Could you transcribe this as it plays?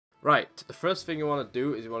Right, the first thing you want to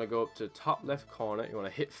do is you want to go up to the top left corner, you want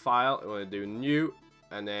to hit file, you want to do new,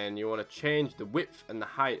 and then you want to change the width and the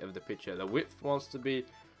height of the picture. The width wants to be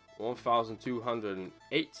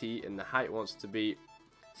 1280 and the height wants to be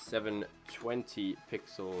 720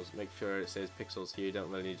 pixels. Make sure it says pixels here, you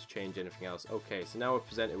don't really need to change anything else. Okay, so now we're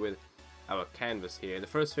presented with our canvas here. The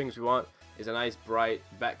first things we want is a nice bright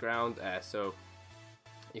background, so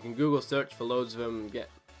you can Google search for loads of them.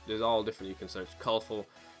 There's all different. You can search colorful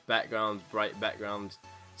backgrounds, bright backgrounds,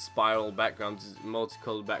 spiral backgrounds,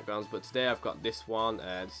 multicolored backgrounds, but today I've got this one.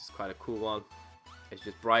 This is quite a cool one. It's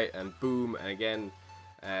just bright and boom, and again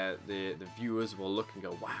the viewers will look and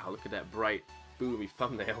go, wow, look at that bright boomy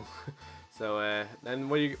thumbnail. So then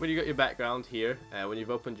when you got your background here, when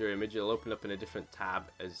you've opened your image, it'll open up in a different tab,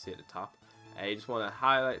 as you see at the top. You just want to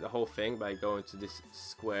highlight the whole thing by going to this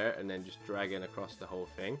square and then just dragging across the whole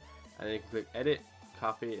thing, and then you can click edit,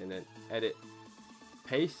 copy, and then edit,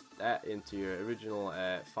 paste that into your original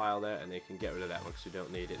file there, and then you can get rid of that one because you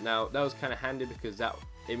don't need it. Now that was kind of handy because that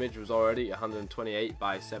image was already 128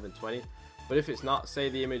 by 720, but if it's not, say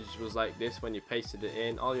the image was like this when you pasted it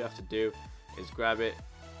in, all you have to do is grab it,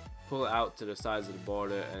 pull it out to the size of the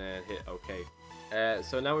border, and then hit OK.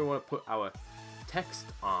 So now we want to put our text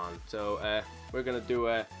on, so we're gonna do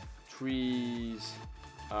trees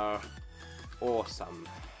are awesome.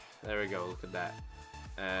 There we go, look at that.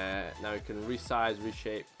 Now you can resize,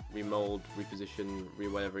 reshape, remold, reposition,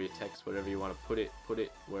 whatever your text, whatever you want to put it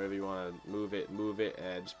wherever you want to move it,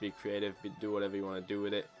 just be creative, do whatever you want to do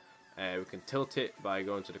with it. We can tilt it by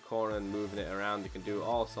going to the corner and moving it around. You can do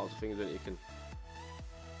all sorts of things with it. You can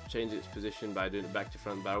change its position by doing it back to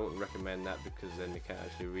front, but I wouldn't recommend that because then you can't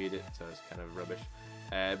actually read it, so it's kind of rubbish.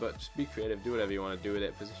 But just be creative, do whatever you want to do with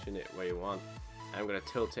it, position it where you want. I'm going to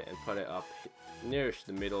tilt it and put it up nearest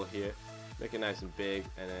the middle here, make it nice and big,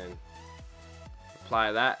 and then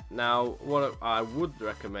apply that. Now what I would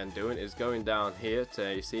recommend doing is going down here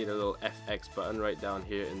to, you see the little FX button right down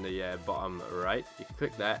here in the bottom right. You can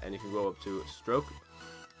click that and you can go up to stroke.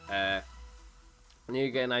 And you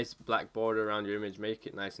get a nice black border around your image, make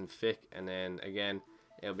it nice and thick, and then again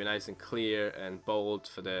it'll be nice and clear and bold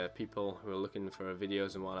for the people who are looking for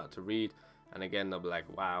videos and whatnot to read, and again they'll be like,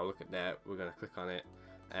 wow, look at that, we're gonna click on it.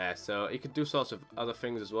 So you can do sorts of other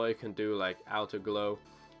things as well. You can do like outer glow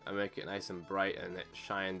and make it nice and bright and it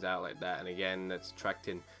shines out like that, and again that's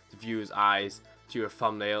attracting the viewers' eyes to your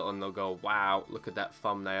thumbnail, and they'll go, wow, look at that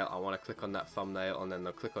thumbnail, I want to click on that thumbnail, and then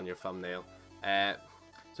they'll click on your thumbnail.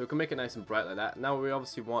 So we can make it nice and bright like that. Now we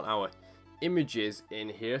obviously want our images in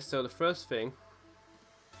here, so the first thing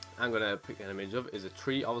I'm gonna pick an image of is a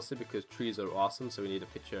tree, obviously, because trees are awesome, so we need a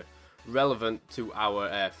picture relevant to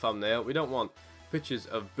our thumbnail. We don't want pictures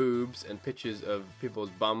of boobs and pictures of people's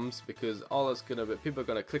bums, because all that's gonna be, people are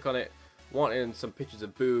gonna click on it wanting some pictures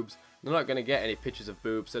of boobs. They're not gonna get any pictures of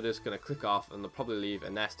boobs, so they're just gonna click off, and they'll probably leave a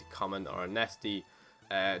nasty comment or a nasty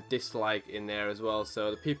dislike in there as well.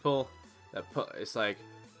 So the people that put, it's like,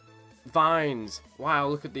 vines, wow,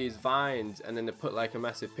 look at these vines, and then they put like a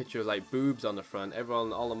massive picture of like boobs on the front.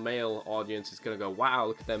 Everyone, all the male audience is gonna go, wow,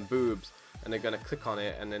 look at them boobs, and they're gonna click on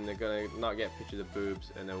it, and then they're gonna not get pictures of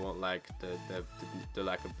boobs, and they won't like the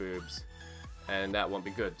lack of boobs, and that won't be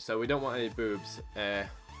good. So we don't want any boobs.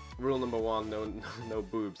 Rule number one, no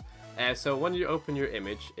boobs. So when you open your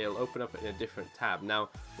image, it'll open up in a different tab. Now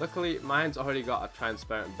luckily mine's already got a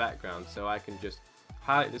transparent background, so I can just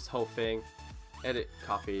highlight this whole thing, edit,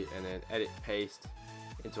 copy, and then edit, paste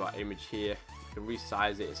into our image here. You can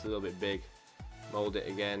resize it, it's a little bit big, mold it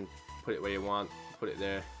again, put it where you want, put it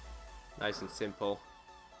there, nice and simple,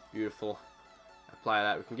 beautiful. Apply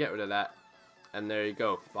that, we can get rid of that, and there you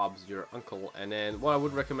go, Bob's your uncle. And then what I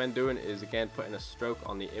would recommend doing is again putting a stroke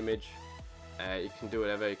on the image. You can do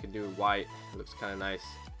whatever, you can do white, it looks kind of nice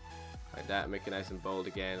like that, make it nice and bold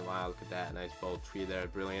again. Wow, look at that, nice bold tree there,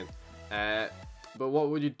 brilliant. But what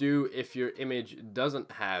would you do if your image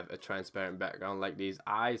doesn't have a transparent background, like these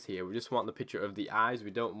eyes here? We just want the picture of the eyes,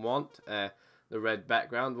 we don't want the red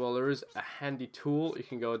background. Well, there is a handy tool. You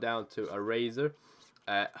can go down to eraser,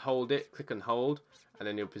 hold it, click and hold, and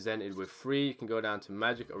then you're presented with three. You can go down to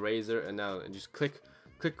magic eraser, and now just click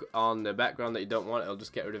on the background that you don't want. It'll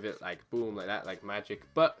just get rid of it like boom, like that, like magic.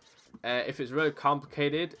 But if it's really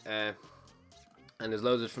complicated and there's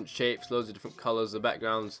loads of different shapes, loads of different colors, the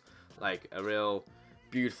background's like a real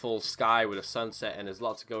beautiful sky with a sunset and there's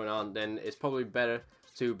lots going on, then it's probably better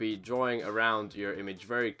to be drawing around your image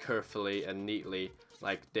very carefully and neatly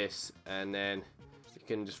like this, and then you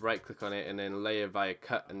can just right click on it and then layer via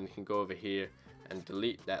cut, and you can go over here and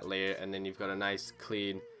delete that layer, and then you've got a nice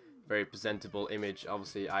clean, very presentable image.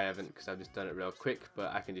 Obviously I haven't, because I've just done it real quick,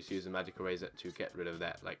 but I can just use a magic eraser to get rid of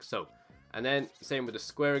that, like so. And then same with the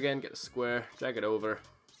square again. Get the square, drag it over,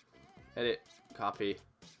 edit, copy,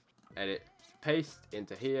 edit, paste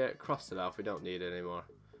into here, cross it off. We don't need it anymore.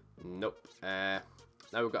 Nope. Now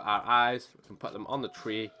we've got our eyes. We can put them on the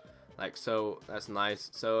tree, like so. That's nice.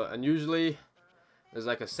 So, and usually there's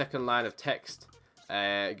like a second line of text,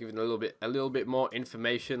 giving a little bit more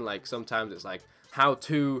information. Like sometimes it's like how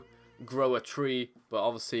to grow a tree, but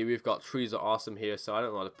obviously we've got trees are awesome here, so I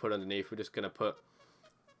don't know what to put underneath. We're just gonna put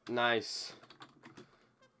nice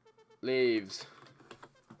leaves.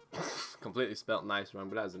 Completely spelt nice wrong,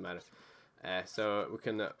 but that doesn't matter. So we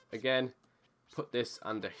can again put this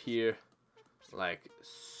under here, like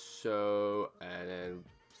so, and then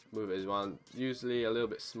move it as one. Usually a little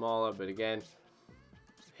bit smaller, but again,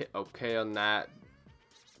 hit OK on that.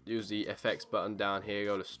 Use the FX button down here.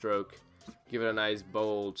 Go to stroke. Give it a nice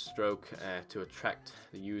bold stroke to attract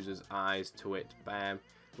the user's eyes to it. Bam.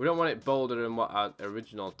 We don't want it bolder than what our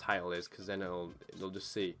original title is, because then it'll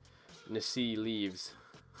just see Nessie leaves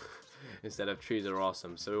instead of trees are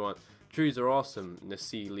awesome. So we want trees are awesome,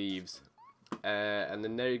 Nessie leaves, and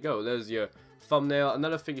then there you go. There's your thumbnail.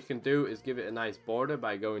 Another thing you can do is give it a nice border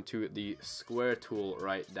by going to the square tool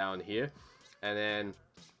right down here, and then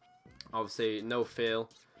obviously no fill,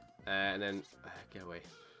 and then get away,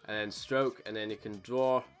 and then stroke, and then you can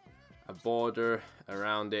draw a border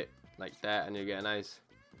around it like that, and you get a nice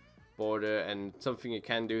border. And something you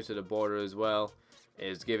can do to the border as well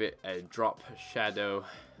is give it a drop shadow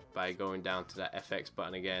by going down to that FX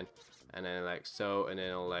button again, and then like so, and then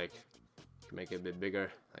it'll like make it a bit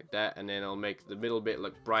bigger like that, and then it'll make the middle bit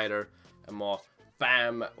look brighter and more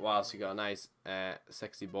bam, whilst you got a nice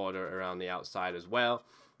sexy border around the outside as well.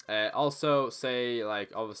 Also, say like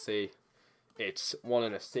obviously it's one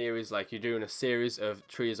in a series, like you're doing a series of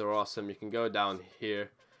trees are awesome, you can go down here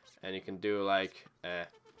and you can do like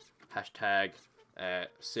hashtag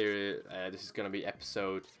series. This is going to be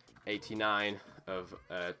episode 89 of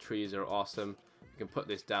trees are awesome. You can put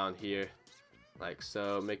this down here like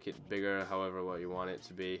so, make it bigger however what you want it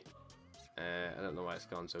to be. I don't know why it's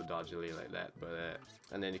gone so dodgily like that, but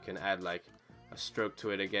and then you can add like a stroke to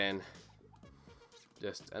it again,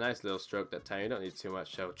 just a nice little stroke that time. You don't need too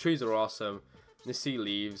much. So trees are awesome, Nessie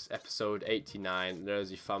leaves, episode 89. There's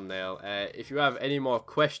your thumbnail. If you have any more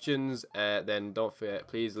questions, then don't forget,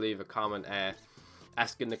 please leave a comment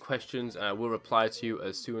asking the questions, and I will reply to you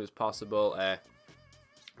as soon as possible.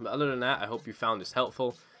 But other than that, I hope you found this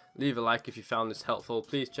helpful. Leave a like if you found this helpful.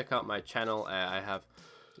 Please check out my channel. I have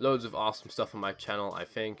loads of awesome stuff on my channel, I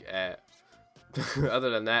think. Other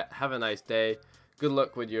than that, have a nice day. Good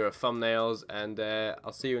luck with your thumbnails, and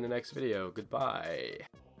I'll see you in the next video. Goodbye.